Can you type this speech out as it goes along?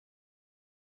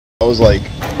I was like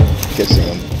kissing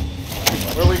him.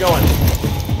 Where are we going?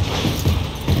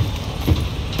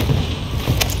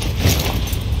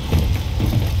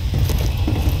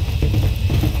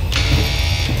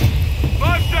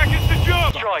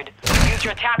 Use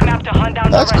your attack map to hunt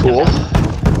down That's the rest cool. of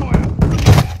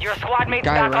them. Your squad mates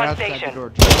back on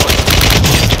station.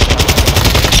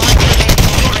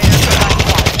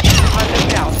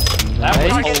 That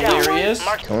was hilarious.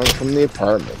 Coming from the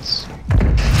apartments.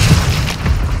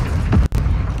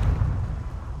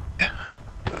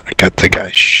 I got the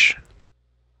guy. Shh.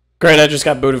 Great, I just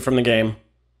got booted from the game.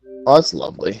 Oh, that's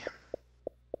lovely.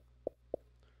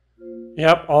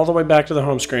 Yep, all the way back to the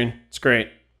home screen. It's great.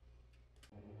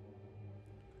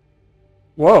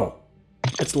 Whoa.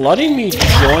 It's letting me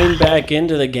join back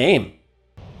into the game.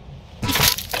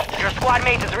 Your squad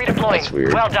mate is redeploying. That's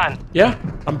weird. Well done. Yeah,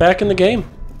 I'm back in the game.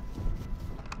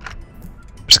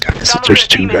 There's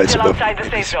two guys above outside the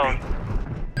safe zone.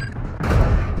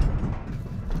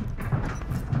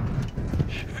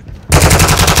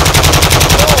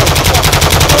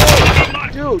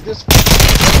 Dude, this.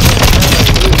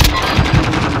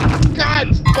 God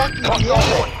fucking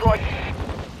damn it.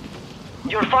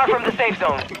 You're far from the safe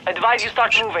zone. Advise you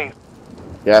start moving.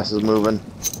 Gas is moving.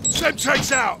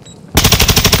 Semtex out!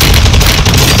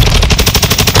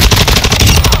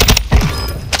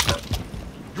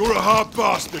 You're a hard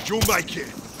bastard, you'll make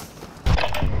it.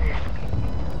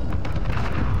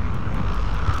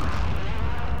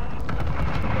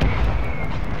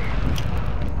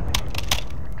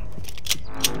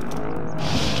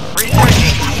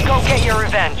 Resurgence, go get your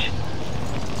revenge.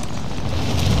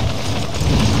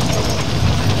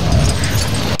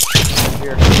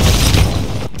 Here.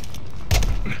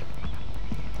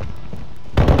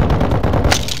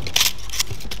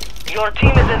 Your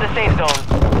team is in the safe zone.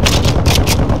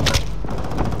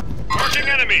 Marching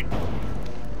enemy!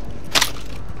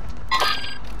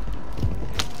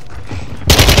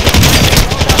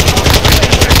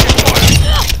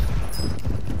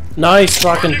 Nice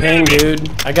fucking ping, dude.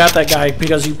 I got that guy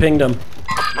because you pinged him.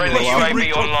 Friendly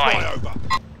UAV online.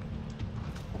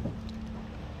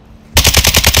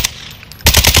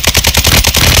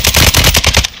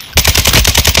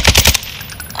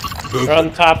 We're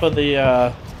on top of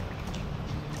the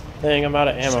thing. I'm out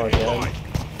of ammo again.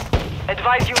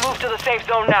 Advise you move to the safe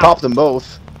zone now. Popped them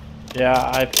both. Yeah,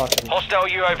 I fucking Hostile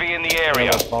UAV in the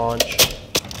area. a bunch.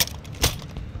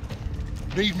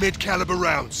 Need mid-caliber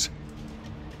rounds.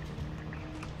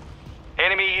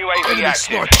 Enemy UAV Enemy active.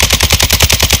 sniper.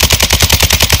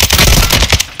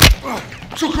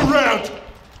 Took a round!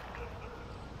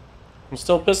 I'm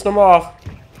still pissing them off.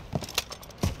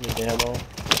 Need ammo.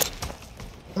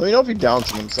 Let me know if you down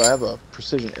someone, because I have a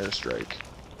precision airstrike.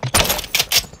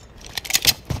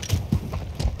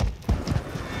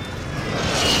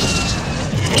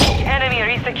 Enemy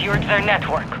resecured their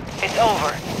network. It's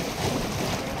over.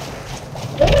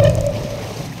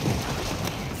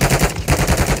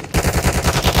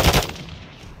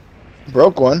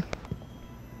 Broke one.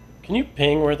 Can you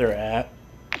ping where they're at?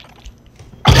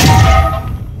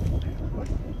 That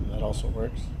also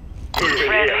works.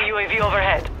 Friendly UAV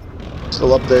overhead.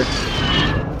 Still up there.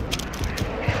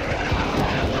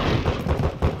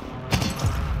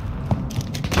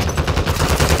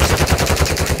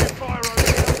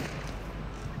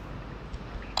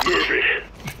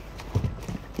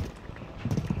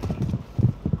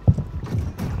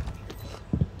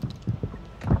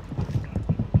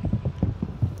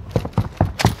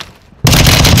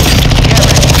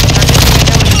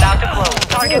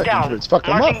 Target down. It's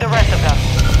fucking Marking up. the rest of them.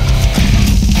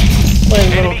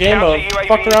 Playing a little Enemy game counter of UAV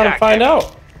fuck around and active. find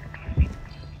out.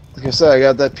 Like I said, I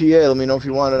got that PA. Let me know if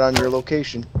you want it on your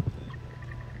location.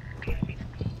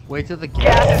 Wait till the Gas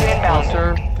gas is is inbound.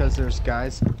 closer, because there's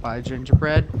guys who buy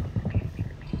gingerbread.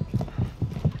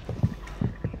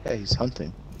 Yeah, he's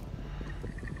hunting.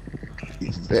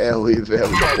 He's very, very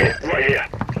cool. Right here.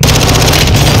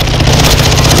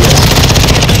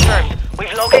 Confirmed. We've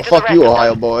Oh, located the fuck rest you, of them.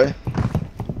 Ohio boy.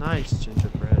 Nice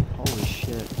gingerbread. Holy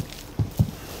shit.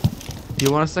 Do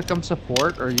you want us to come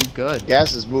support, or are you good?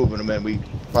 Gas is moving, man.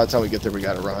 By the time we get there, we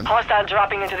gotta run. Hostile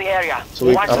dropping into the area. So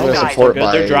I'm Watch gonna the guys. support Good,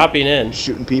 by they're dropping in.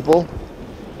 shooting people.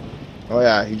 Oh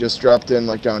yeah, he just dropped in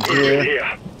like down here.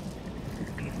 Here.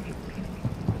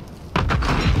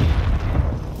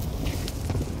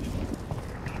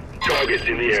 Targets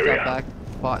in the Just area. got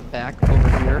bought back over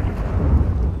here.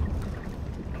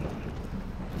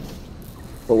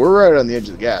 But we're right on the edge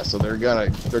of the gas, so they're gonna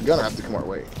have to come our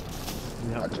way.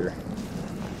 Roger.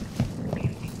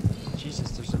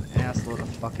 Jesus, there's an ass load of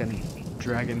fucking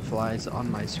dragonflies on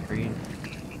my screen.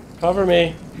 Cover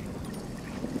me.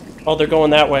 Oh, they're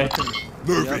going that way.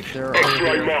 Moving. Yep, they're over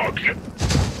X-ray here. marked.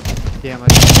 Damn, I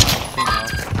just got my thing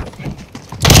off.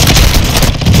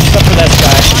 Except for that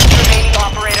guy. Remaining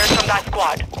operators from that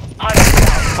squad.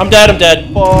 Hunt I'm dead, I'm dead.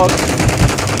 Fuck. No,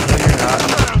 you're not.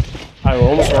 I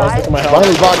almost lost. Look at my health.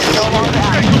 Finally boxes. no longer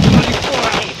active.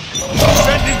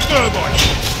 Sending thermite.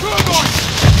 Thermite.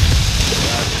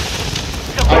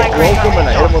 Supply I crate woke him and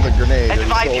I hit him on with a grenade. and he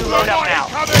Advise you stole load it. up now.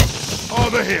 Incoming.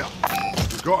 Armor here.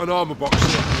 We've got an armor box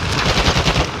here.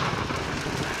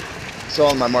 Still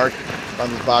on my mark on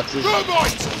these boxes.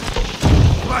 Thermite.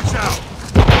 Flash out.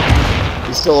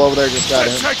 He's still over there. Just got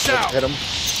him. Checks out. Hit him.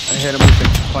 I hit him with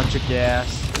a bunch of gas.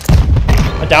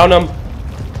 I downed him.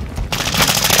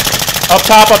 Up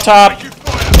top, up top. Taking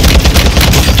fire.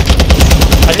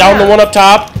 I downed the one up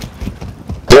top.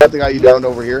 You got the guy you downed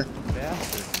over here.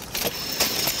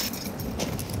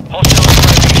 Hostile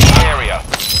in the area.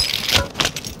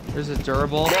 There's a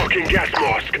durable. Marking gas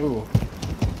mask. Ooh.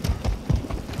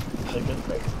 Take it.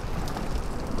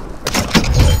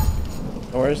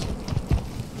 No worries.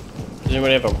 Does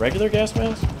anybody have a regular gas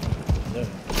mask? No.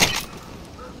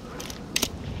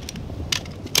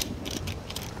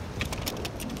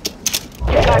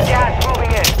 Got gas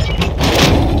moving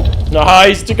in.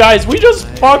 Nice, guys. We just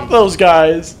fucked those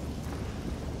guys.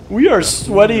 We are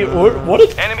sweaty. What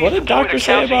did Doctor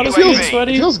say about us being It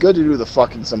sweaty? feels good to do the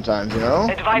fucking sometimes, you know?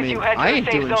 Advise I mean, you head to I the ain't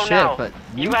safe doing zone shit, now. but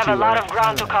You have a lot of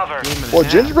ground to cover. Well,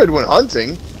 Gingerbread went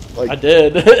hunting. I Like,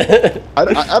 did.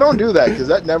 I don't do that because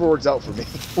that never works out for me.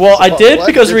 Well, I So, did well,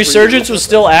 because good for you. Resurgence was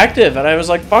still active, and I was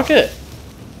like, fuck it.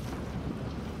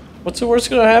 What's the worst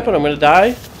gonna happen? I'm gonna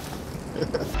die?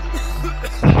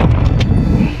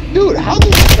 Dude, how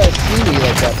did you guys see me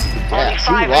like that? Only Yeah,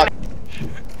 5 see, lock.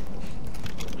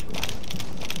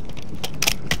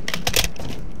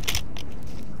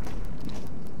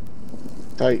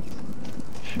 Tight.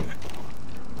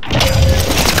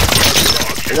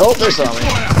 Nope, they saw me.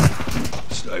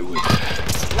 Stay with me.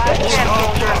 Last chance,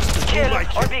 soldier. Kill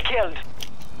or be killed.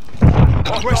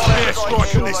 Request an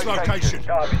airstrike on this location.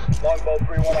 Longbow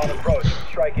 3-1 on approach.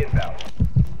 Strike inbound.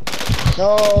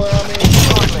 No, they're on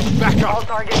me. Back All up.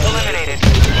 targets eliminated.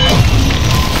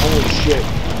 Holy shit.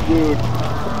 Dude.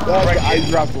 That guy, I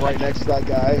dropped right next to that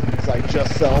guy. It's like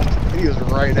just self. He was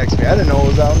right next to me. I didn't know it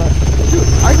was out there. Dude,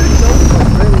 I didn't